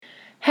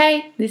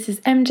Hey, this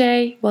is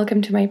MJ.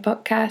 Welcome to my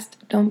podcast.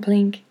 Don't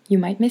blink, you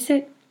might miss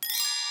it.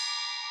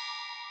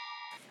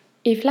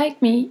 If,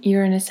 like me,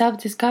 you're on a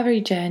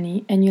self-discovery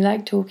journey and you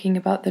like talking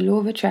about the law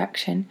of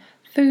attraction,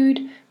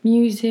 food,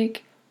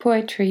 music,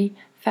 poetry,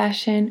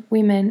 fashion,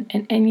 women,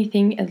 and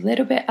anything a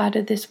little bit out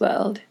of this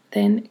world,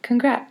 then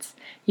congrats,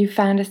 you've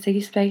found a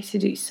safe place to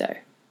do so.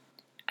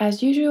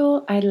 As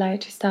usual, I'd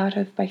like to start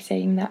off by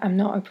saying that I'm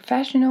not a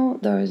professional.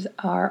 Those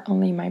are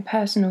only my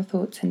personal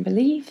thoughts and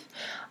beliefs.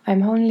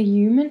 I'm only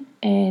human,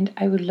 and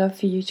I would love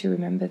for you to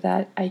remember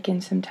that I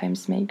can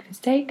sometimes make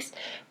mistakes.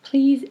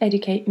 Please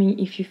educate me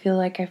if you feel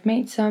like I've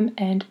made some,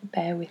 and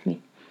bear with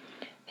me.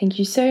 Thank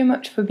you so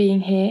much for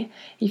being here.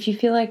 If you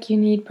feel like you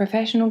need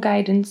professional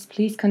guidance,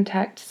 please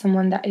contact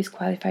someone that is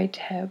qualified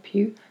to help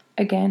you.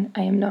 Again,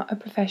 I am not a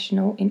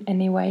professional in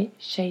any way,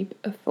 shape,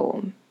 or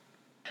form.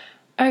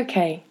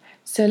 Okay.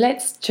 So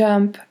let's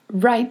jump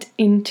right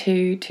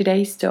into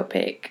today's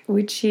topic,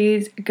 which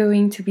is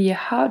going to be a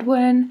hard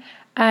one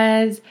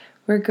as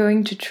we're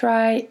going to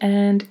try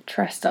and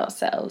trust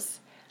ourselves.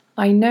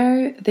 I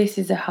know this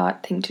is a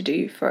hard thing to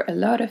do for a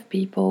lot of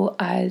people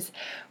as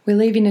we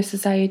live in a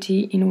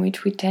society in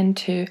which we tend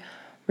to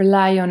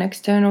rely on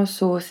external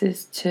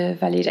sources to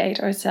validate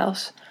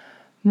ourselves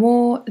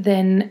more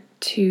than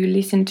to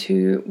listen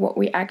to what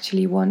we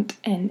actually want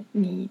and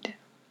need.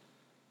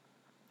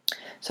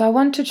 So I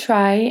want to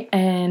try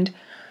and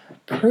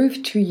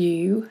prove to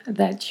you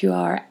that you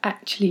are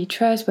actually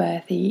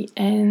trustworthy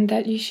and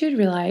that you should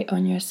rely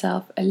on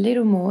yourself a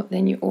little more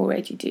than you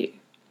already do.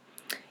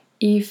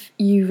 If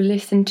you've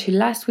listened to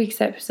last week's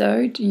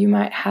episode, you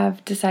might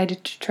have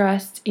decided to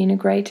trust in a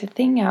greater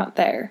thing out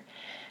there.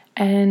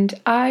 And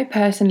I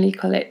personally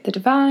call it the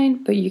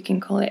divine, but you can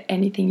call it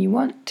anything you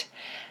want.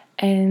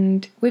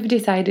 And we've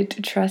decided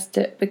to trust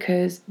it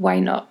because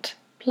why not?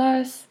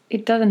 Plus,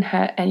 it doesn't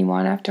hurt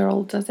anyone after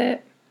all, does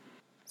it?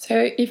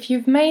 So if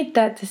you've made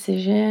that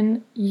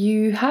decision,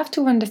 you have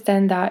to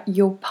understand that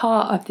you're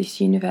part of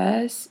this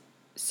universe.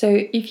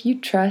 So if you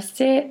trust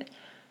it,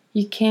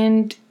 you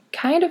can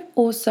kind of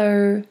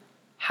also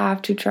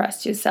have to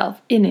trust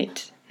yourself in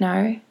it.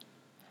 No?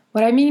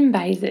 What I mean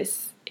by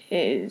this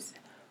is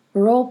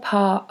we're all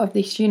part of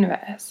this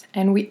universe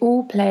and we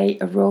all play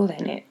a role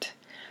in it.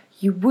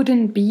 You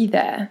wouldn't be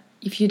there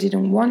if you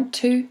didn't want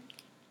to,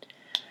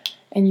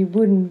 and you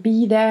wouldn't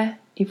be there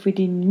if we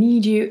didn't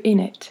need you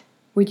in it,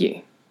 would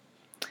you?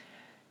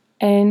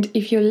 And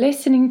if you're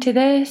listening to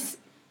this,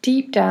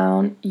 deep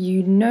down,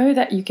 you know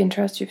that you can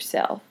trust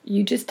yourself.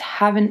 You just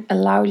haven't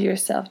allowed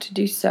yourself to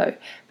do so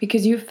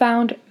because you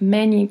found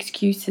many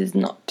excuses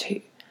not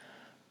to.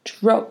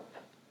 Drop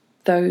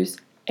those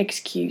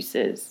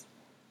excuses.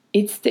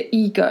 It's the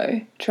ego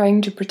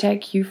trying to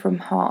protect you from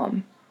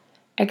harm.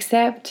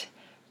 Except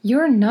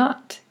you're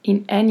not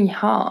in any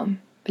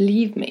harm,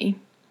 believe me.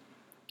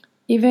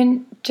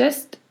 Even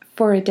just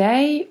for a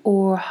day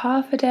or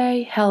half a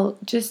day, hell,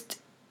 just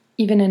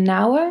even an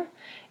hour,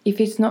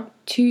 if it's not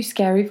too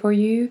scary for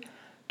you,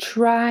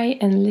 try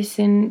and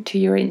listen to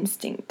your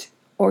instinct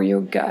or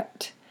your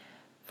gut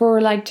for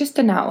like just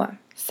an hour.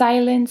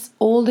 Silence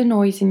all the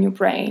noise in your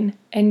brain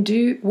and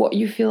do what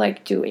you feel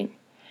like doing.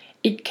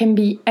 It can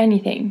be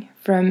anything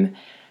from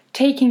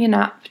taking a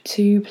nap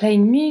to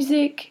playing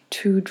music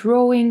to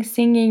drawing,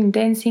 singing,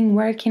 dancing,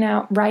 working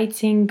out,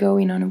 writing,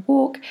 going on a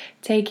walk,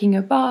 taking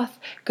a bath,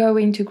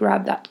 going to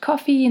grab that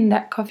coffee in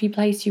that coffee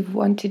place you've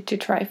wanted to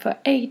try for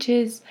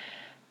ages.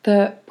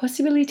 The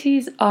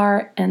possibilities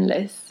are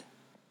endless.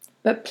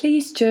 But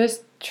please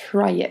just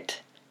try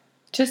it,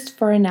 just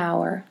for an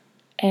hour.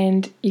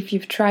 And if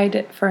you've tried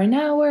it for an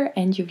hour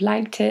and you've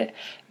liked it,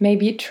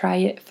 maybe try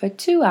it for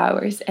 2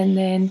 hours and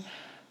then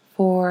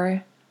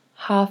for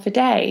half a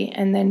day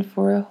and then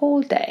for a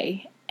whole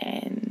day.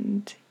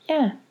 And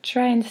yeah,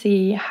 try and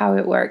see how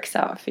it works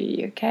out for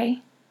you,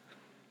 okay?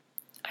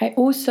 I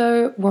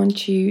also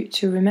want you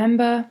to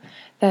remember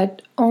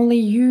that only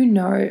you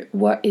know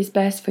what is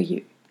best for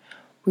you.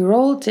 We're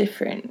all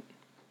different.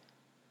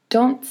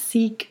 Don't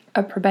seek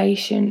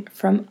approbation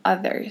from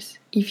others.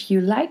 If you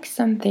like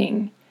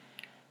something,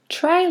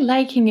 try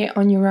liking it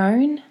on your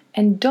own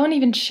and don't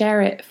even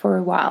share it for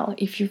a while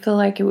if you feel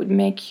like it would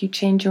make you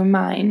change your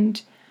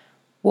mind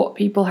what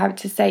people have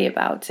to say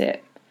about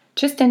it.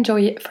 Just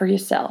enjoy it for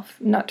yourself,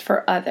 not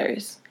for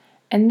others.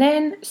 And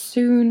then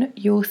soon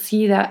you'll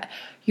see that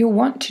you'll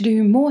want to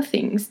do more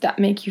things that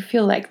make you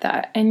feel like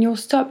that, and you'll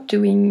stop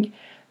doing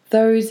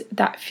those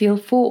that feel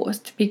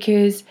forced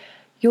because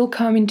you'll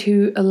come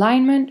into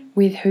alignment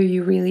with who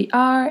you really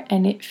are,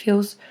 and it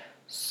feels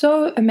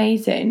so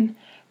amazing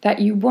that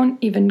you won't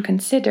even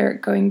consider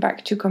going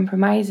back to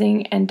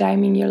compromising and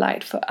dimming your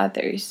light for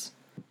others.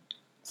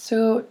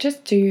 So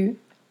just do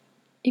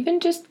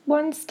even just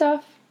one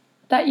stuff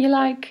that you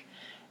like,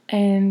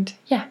 and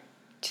yeah,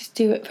 just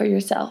do it for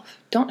yourself.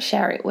 Don't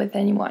share it with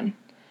anyone,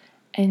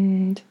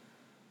 and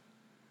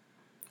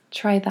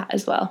try that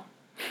as well.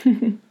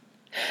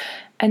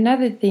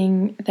 Another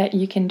thing that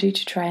you can do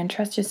to try and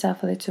trust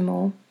yourself a little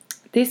more,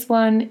 this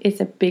one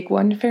is a big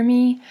one for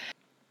me,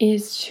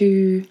 is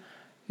to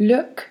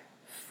look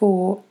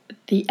for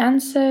the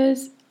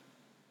answers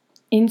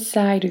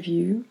inside of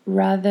you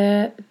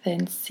rather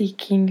than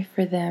seeking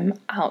for them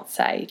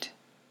outside.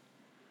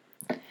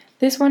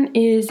 This one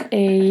is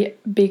a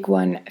big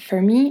one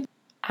for me.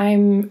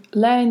 I'm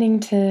learning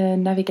to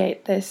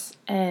navigate this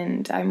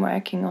and I'm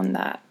working on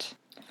that.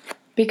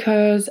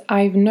 Because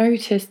I've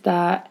noticed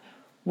that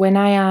when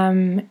I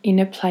am in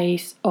a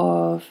place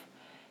of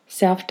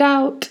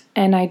self-doubt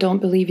and I don't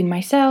believe in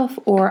myself,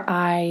 or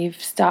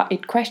I've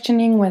started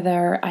questioning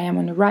whether I am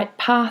on the right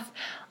path,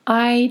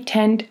 I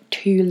tend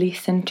to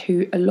listen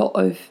to a lot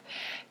of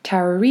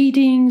tarot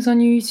readings on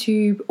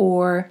YouTube,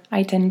 or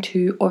I tend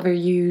to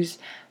overuse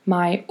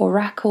my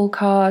oracle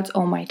cards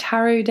or my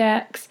tarot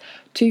decks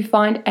to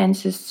find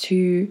answers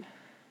to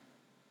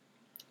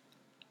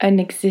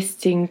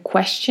unexisting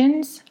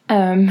questions,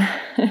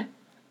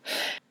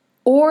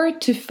 or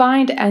to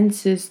find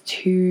answers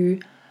to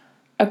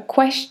a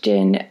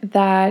question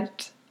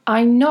that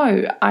I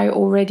know I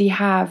already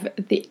have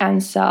the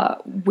answer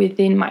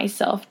within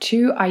myself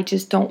to. I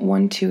just don't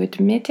want to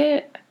admit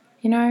it,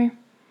 I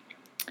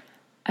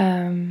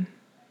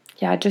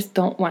just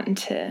don't want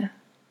to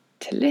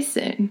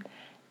listen.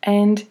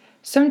 And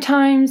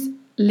sometimes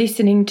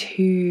listening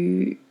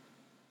to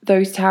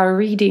those tarot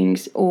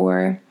readings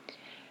or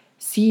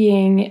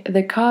seeing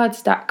the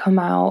cards that come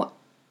out,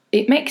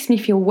 it makes me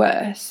feel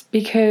worse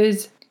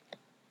because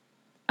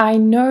I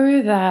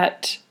know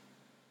that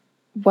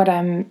what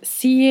I'm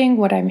seeing,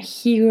 what I'm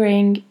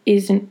hearing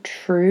isn't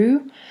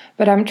true,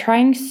 but I'm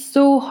trying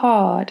so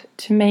hard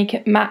to make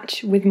it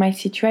match with my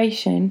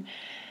situation.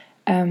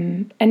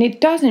 And it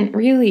doesn't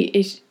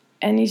really,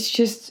 and it's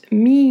just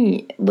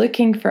me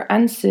looking for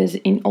answers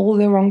in all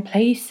the wrong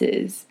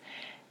places.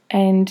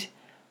 And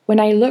when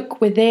I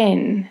look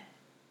within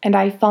and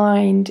I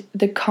find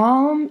the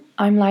calm,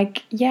 I'm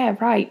like, yeah,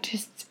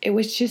 right, it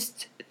was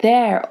just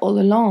there all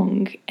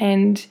along.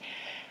 And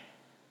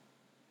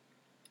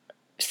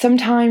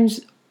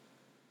sometimes,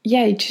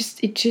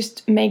 it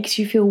just makes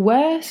you feel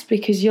worse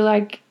because you're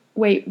like,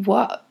 wait,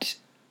 what?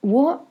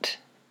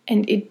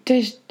 And it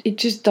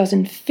just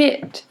doesn't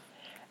fit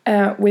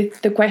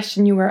with the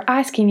question you were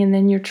asking, and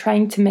then you're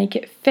trying to make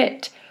it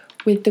fit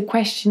with the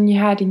question you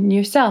had in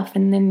yourself,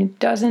 and then it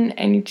doesn't,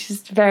 and it's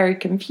just very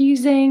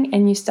confusing,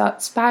 and you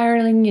start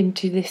spiraling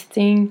into this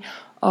thing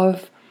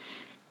of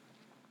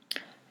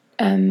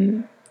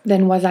then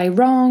was I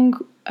wrong?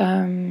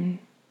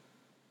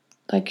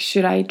 Like,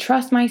 should I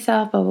trust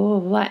myself? Blah, blah,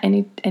 blah, blah.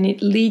 And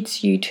it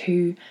leads you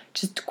to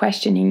just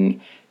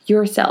questioning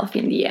yourself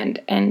in the end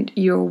and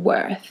your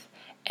worth.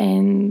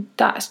 And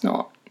that's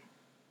not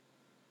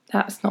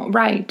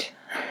right.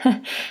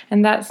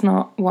 And that's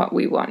not what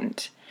we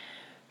want.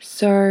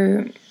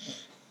 So,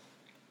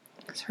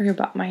 sorry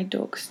about my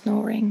dog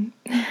snoring.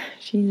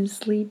 She's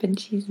asleep and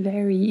she's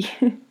very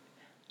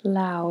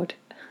loud.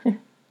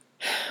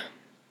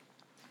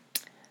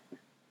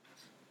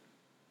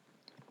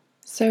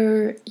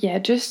 So,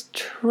 just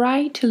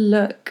try to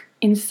look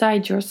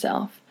inside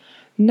yourself.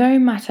 No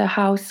matter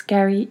how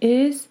scary it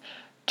is,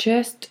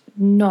 just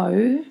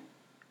know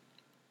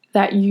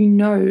that you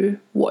know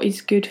what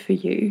is good for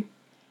you,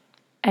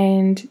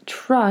 and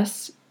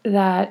trust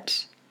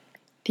that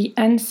the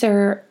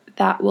answer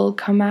that will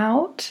come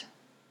out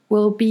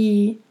will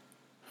be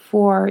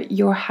for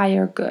your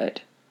higher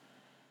good.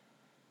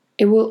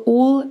 It will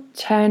all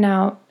turn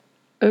out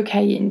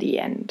okay in the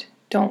end.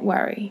 Don't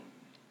worry.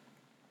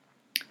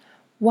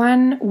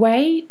 One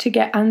way to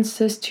get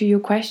answers to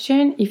your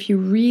question, if you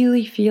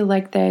really feel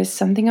like there's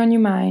something on your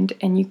mind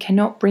and you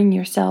cannot bring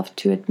yourself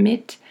to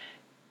admit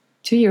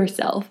to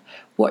yourself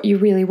what you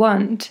really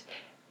want,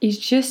 is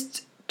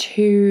just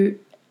to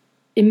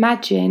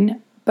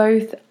imagine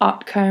both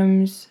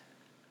outcomes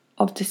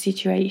of the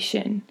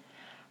situation.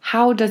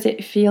 How does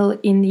it feel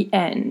in the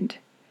end?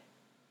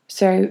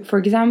 So, for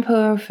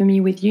example, for me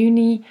with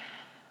uni,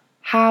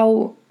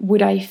 how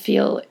would I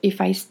feel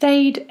if I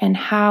stayed, and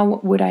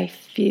how would I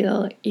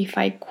feel if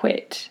I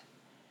quit?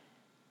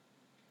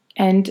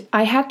 And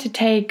I had to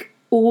take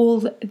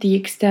all the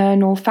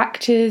external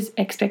factors,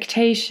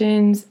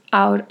 expectations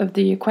out of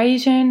the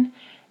equation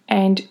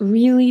and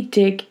really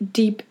dig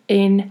deep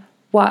in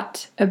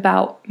what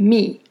about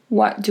me?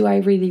 What do I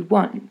really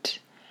want?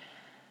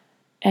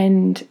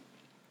 And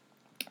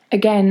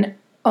again,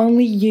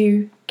 only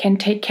you can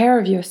take care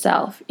of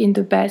yourself in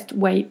the best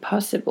way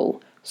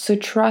possible. So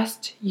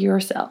trust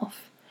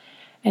yourself.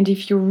 And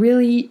if you're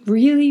really,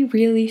 really,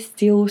 really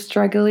still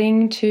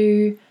struggling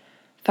to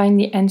find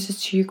the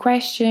answers to your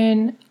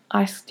question,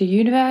 ask the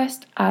universe,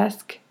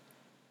 ask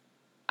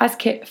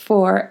it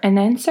for an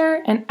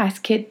answer, and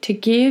ask it to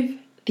give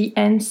the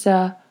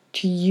answer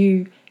to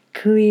you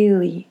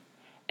clearly.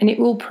 And it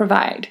will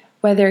provide,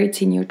 whether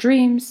it's in your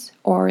dreams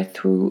or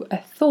through a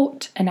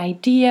thought, an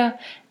idea,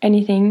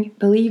 anything,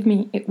 believe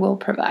me, it will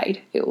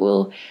provide. It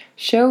will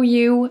show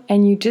you,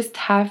 and you just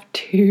have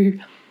to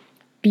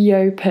be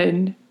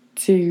open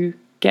to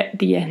get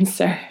the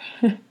answer.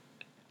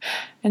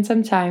 And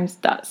sometimes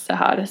that's the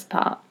hardest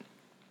part.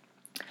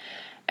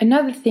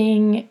 Another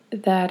thing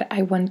that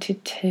I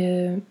wanted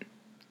to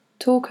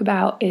talk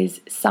about is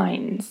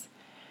signs.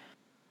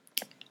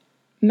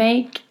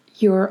 Make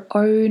your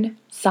own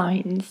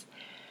signs.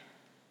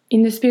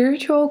 In the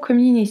spiritual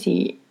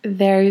community,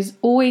 there's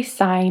always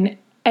sign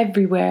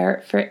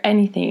everywhere for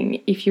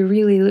anything if you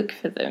really look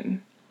for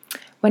them.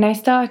 When I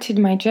started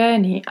my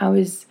journey, I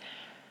was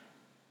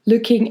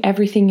looking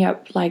everything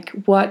up, like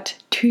what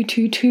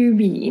 222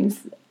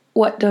 means,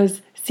 what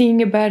does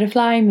seeing a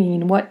butterfly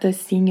mean, what does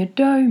seeing a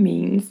doe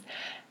means,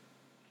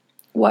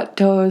 what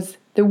does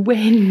the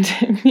wind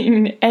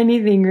mean,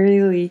 anything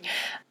really.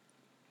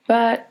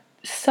 But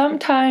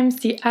sometimes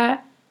the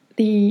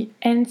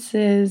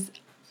answers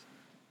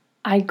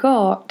I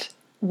got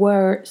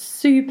were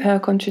super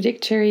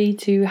contradictory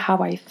to how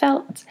I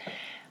felt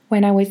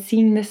when I was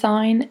seeing the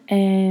sign,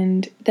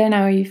 and then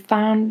I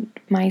found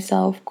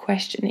myself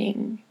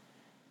questioning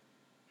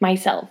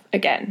myself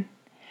again.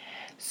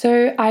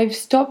 So I've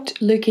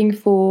stopped looking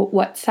for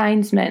what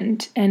signs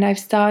meant, and I've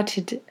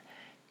started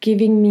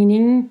giving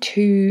meaning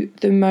to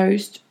the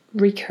most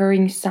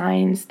recurring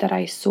signs that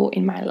I saw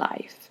in my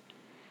life.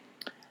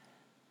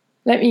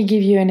 Let me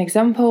give you an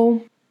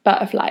example.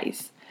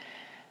 Butterflies.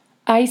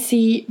 I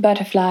see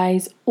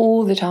butterflies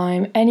all the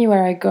time,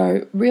 anywhere I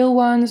go, real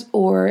ones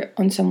or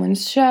on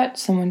someone's shirt,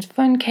 someone's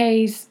phone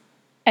case,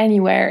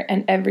 anywhere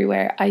and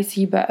everywhere. I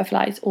see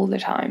butterflies all the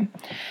time.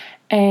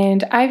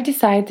 And I've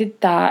decided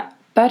that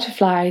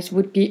butterflies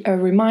would be a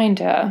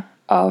reminder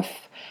of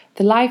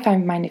the life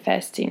I'm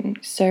manifesting.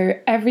 So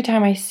every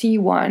time I see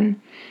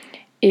one,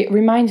 it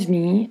reminds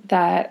me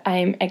that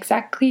I'm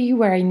exactly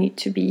where I need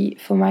to be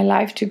for my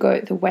life to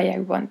go the way I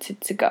want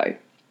it to go.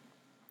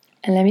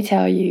 And let me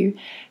tell you,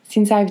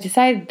 since I've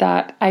decided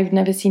that, I've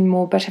never seen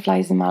more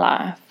butterflies in my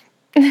life.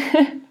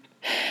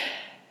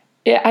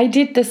 Yeah, I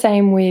did the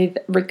same with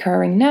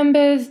recurring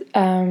numbers.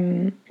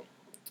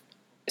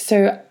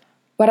 So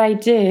what I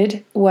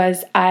did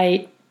was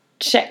I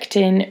checked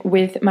in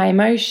with my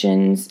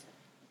emotions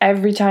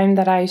every time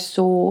that I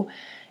saw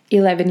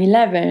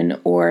 1111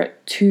 or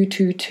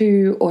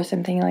 222 or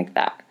something like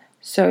that.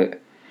 So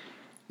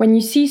when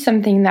you see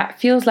something that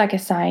feels like a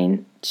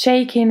sign,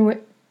 check in with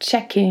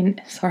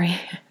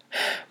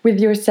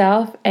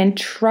yourself and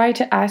try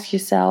to ask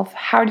yourself,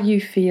 how do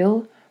you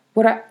feel?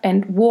 What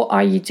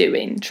are you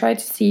doing? Try to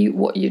see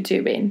what you're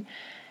doing.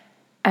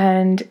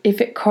 And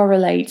if it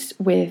correlates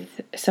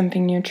with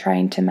something you're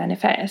trying to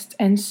manifest.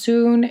 And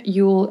soon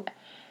you'll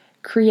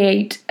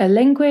create a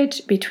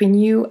language between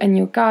you and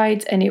your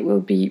guides, and it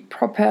will be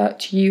proper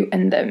to you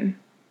and them.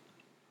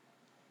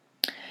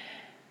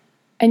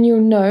 And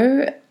you'll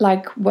know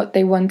like what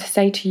they want to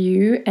say to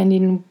you and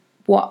in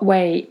what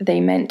way they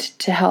meant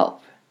to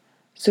help.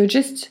 So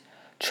just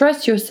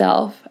trust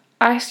yourself,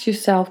 ask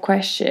yourself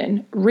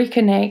questions,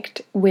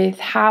 reconnect with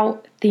how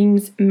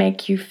things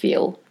make you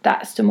feel.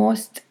 That's the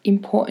most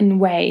important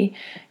way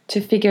to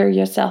figure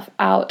yourself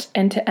out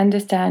and to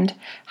understand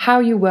how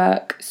you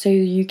work so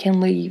you can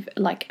live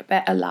like a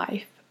better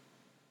life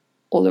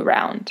all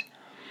around.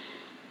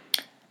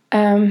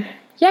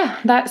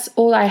 That's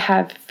all I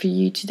have for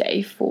you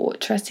today for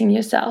trusting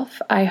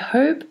yourself. I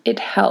hope it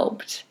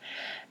helped.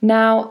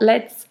 Now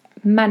let's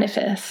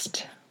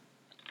manifest.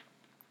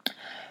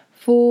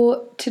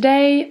 For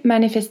today,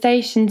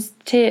 manifestations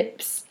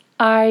tips,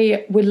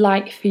 I would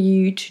like for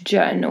you to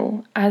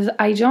journal, as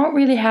I don't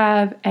really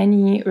have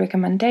any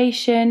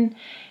recommendation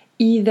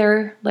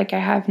either. Like I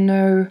have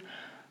no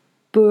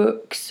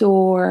books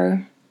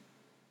or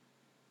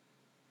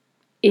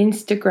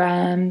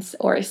Instagrams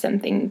or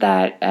something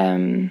that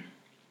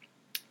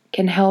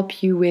can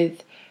help you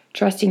with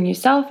trusting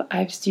yourself.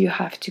 I still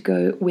have to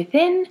go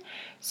within.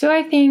 So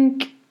I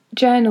think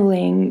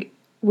journaling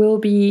will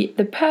be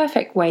the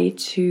perfect way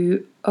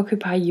to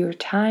occupy your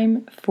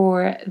time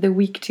for the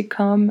week to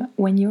come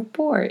when you're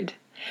bored.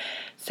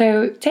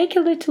 So take a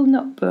little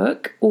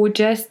notebook or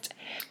just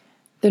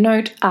the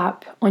note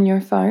app on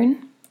your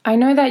phone. I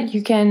know that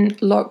you can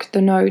lock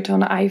the note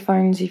on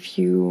iPhones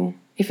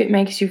if it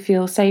makes you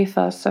feel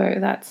safer, so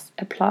that's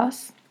a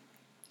plus.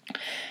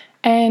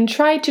 And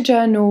try to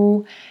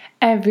journal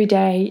every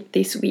day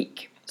this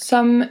week.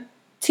 Some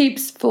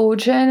tips for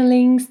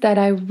journalings that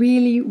I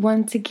really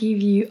want to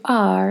give you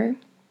are: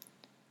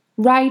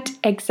 write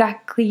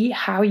exactly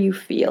how you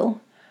feel.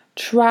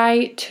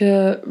 Try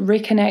to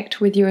reconnect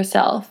with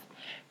yourself.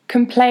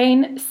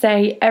 Complain,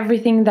 say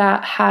everything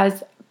that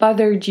has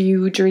bothered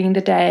you during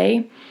the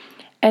day,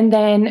 and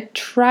then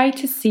try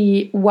to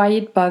see why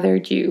it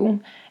bothered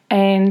you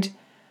and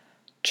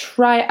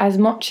try as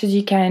much as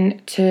you can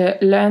to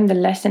learn the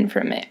lesson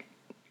from it.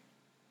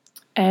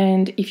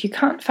 And if you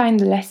can't find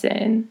the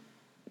lesson,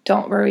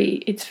 don't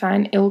worry, it's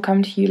fine, it'll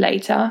come to you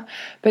later.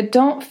 But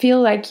don't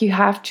feel like you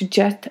have to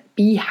just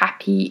be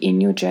happy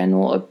in your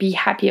journal or be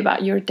happy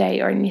about your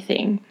day or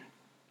anything.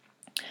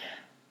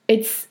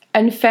 It's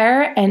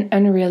unfair and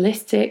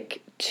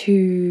unrealistic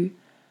to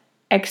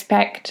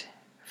expect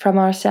from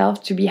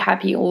ourselves to be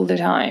happy all the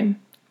time.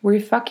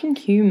 We're fucking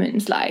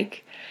humans,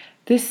 like,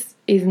 this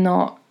is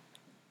not,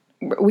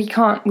 we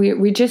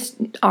just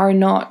are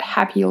not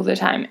happy all the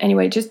time.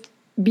 Anyway, just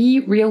be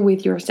real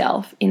with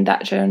yourself in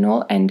that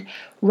journal and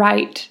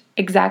write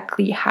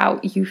exactly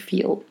how you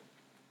feel.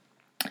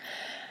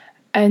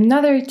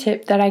 Another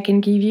tip that I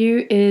can give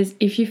you is,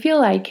 if you feel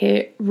like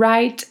it,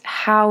 write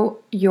how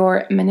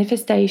your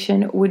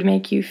manifestation would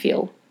make you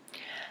feel.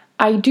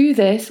 I do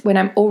this when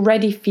I'm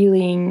already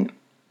feeling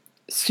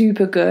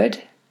super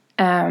good.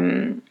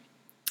 And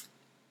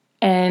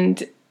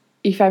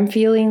if I'm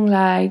feeling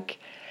like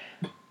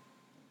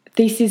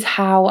this is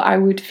how I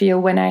would feel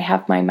when I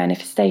have my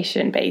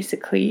manifestation,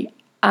 basically,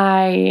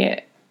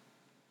 I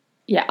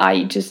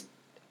just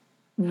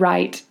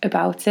write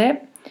about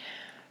it.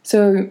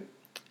 So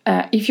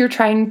if you're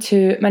trying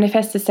to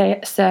manifest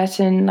a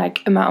certain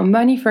amount of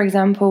money, for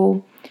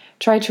example,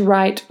 try to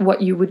write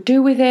what you would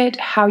do with it,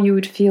 how you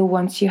would feel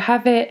once you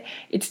have it.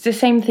 It's the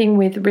same thing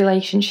with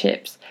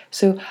relationships.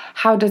 So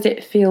how does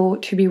it feel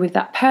to be with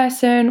that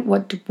person?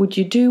 What would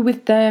you do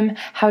with them?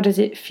 How does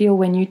it feel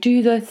when you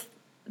do those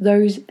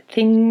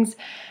things?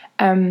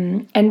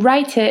 And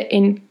write it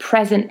in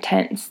present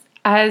tense,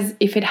 as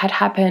if it had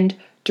happened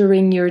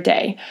during your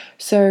day.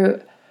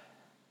 So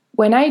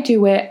when I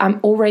do it,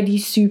 I'm already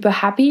super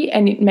happy,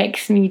 and it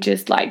makes me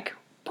just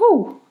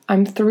whoa,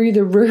 I'm through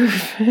the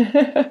roof.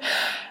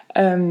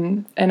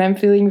 And I'm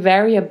feeling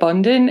very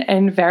abundant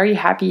and very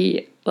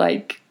happy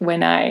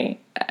when I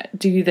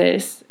do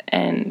this,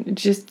 and it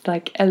just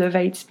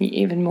elevates me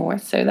even more.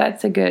 So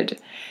that's a good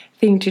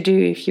thing to do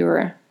if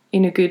you're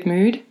in a good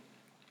mood.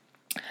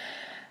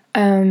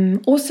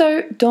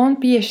 Also,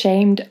 don't be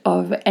ashamed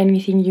of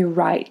anything you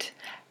write.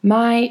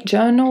 My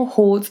journal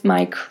holds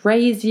my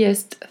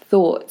craziest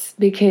thoughts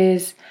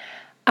because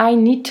I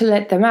need to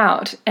let them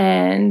out,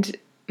 and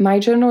my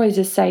journal is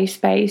a safe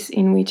space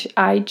in which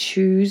I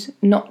choose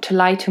not to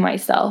lie to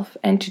myself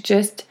and to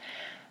just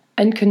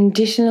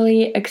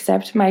unconditionally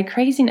accept my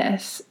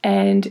craziness.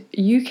 And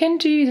you can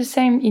do the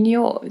same in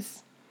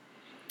yours.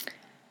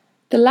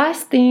 The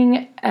last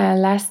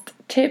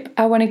tip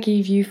I want to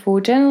give you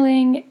for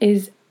journaling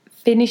is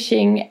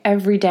finishing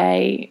every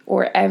day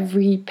or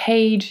every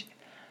page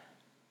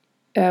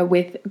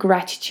with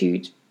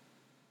gratitude.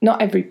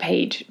 Not every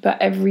page, but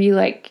every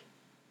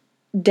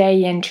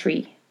day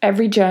entry,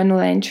 every journal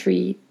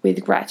entry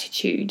with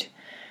gratitude.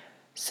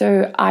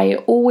 So I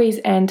always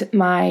end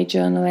my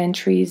journal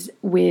entries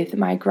with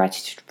my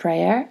gratitude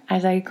prayer,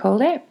 as I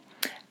call it.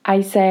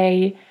 I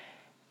say,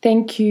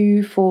 thank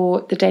you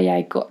for the day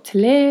I got to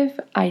live.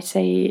 I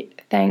say,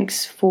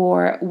 thanks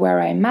for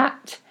where I'm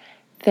at.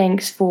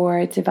 Thanks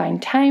for divine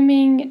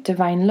timing,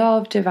 divine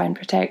love, divine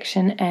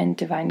protection, and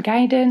divine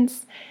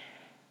guidance.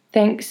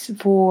 Thanks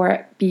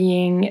for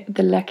being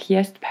the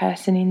luckiest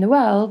person in the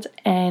world,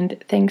 and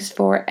thanks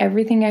for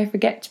everything I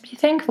forget to be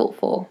thankful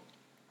for.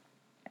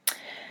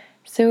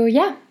 So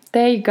yeah,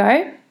 there you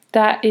go.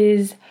 That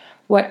is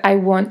what I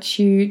want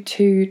you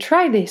to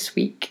try this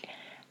week.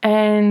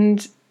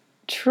 And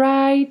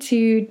try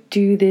to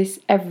do this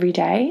every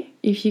day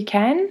if you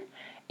can.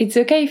 It's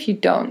okay if you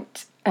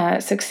don't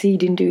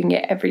succeed in doing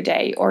it every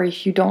day, or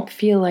if you don't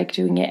feel like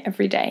doing it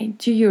every day.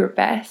 Do your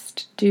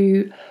best.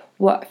 Do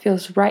what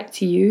feels right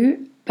to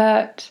you,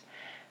 but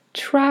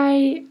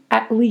try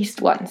at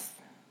least once,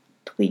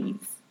 please.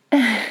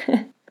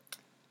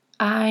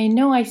 I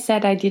know I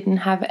said I didn't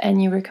have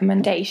any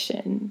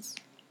recommendations.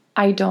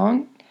 I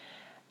don't.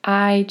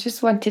 I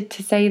just wanted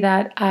to say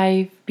that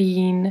I've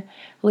been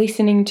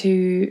listening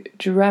to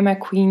Drama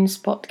Queen's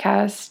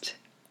podcast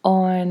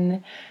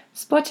on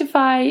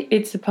Spotify.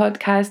 It's a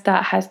podcast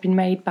that has been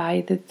made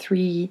by the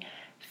 3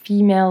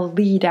 female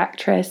lead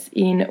actresses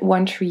in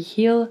One Tree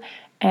Hill.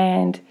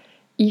 And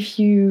if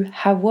you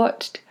have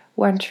watched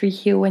One Tree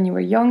Hill when you were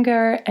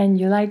younger and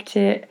you liked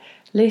it,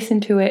 listen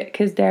to it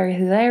because they're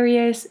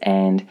hilarious.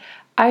 And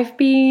I've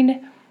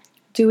been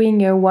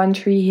doing a One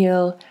Tree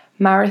Hill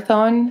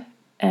marathon,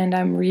 and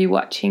I'm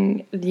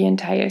rewatching the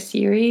entire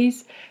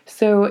series.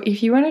 So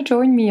if you want to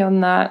join me on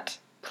that,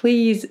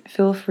 please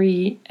feel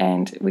free,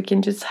 and we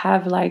can just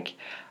have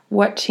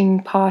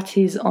watching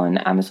parties on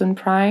Amazon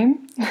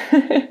Prime.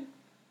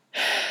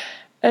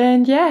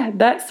 And yeah,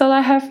 that's all I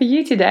have for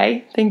you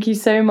today. Thank you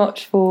so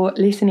much for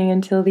listening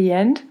until the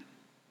end.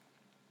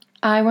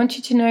 I want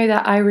you to know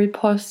that I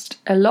repost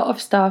a lot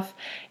of stuff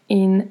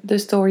in the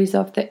stories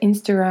of the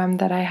Instagram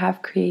that I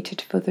have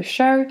created for the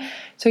show.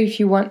 So if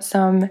you want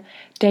some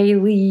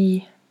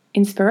daily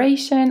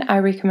inspiration, I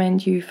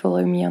recommend you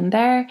follow me on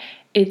there.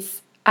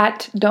 It's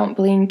at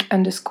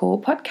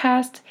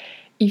don'tblink_podcast.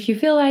 If you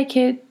feel like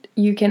it,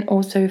 you can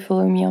also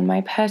follow me on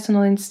my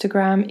personal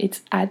Instagram.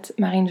 It's at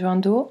Marine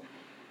Joindeau.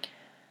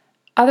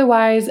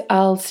 Otherwise,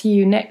 I'll see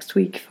you next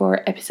week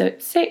for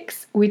episode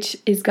 6, which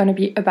is going to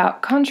be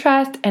about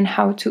contrast and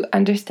how to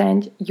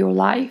understand your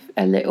life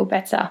a little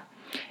better.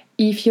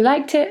 If you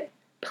liked it,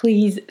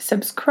 please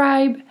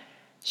subscribe,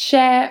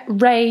 share,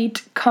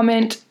 rate,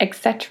 comment,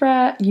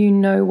 etc. You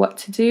know what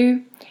to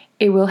do.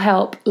 It will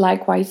help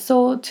Likewise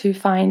Soul to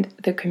find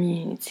the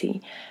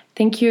community.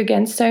 Thank you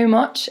again so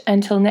much.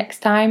 Until next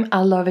time,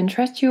 I love and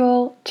trust you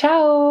all.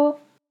 Ciao!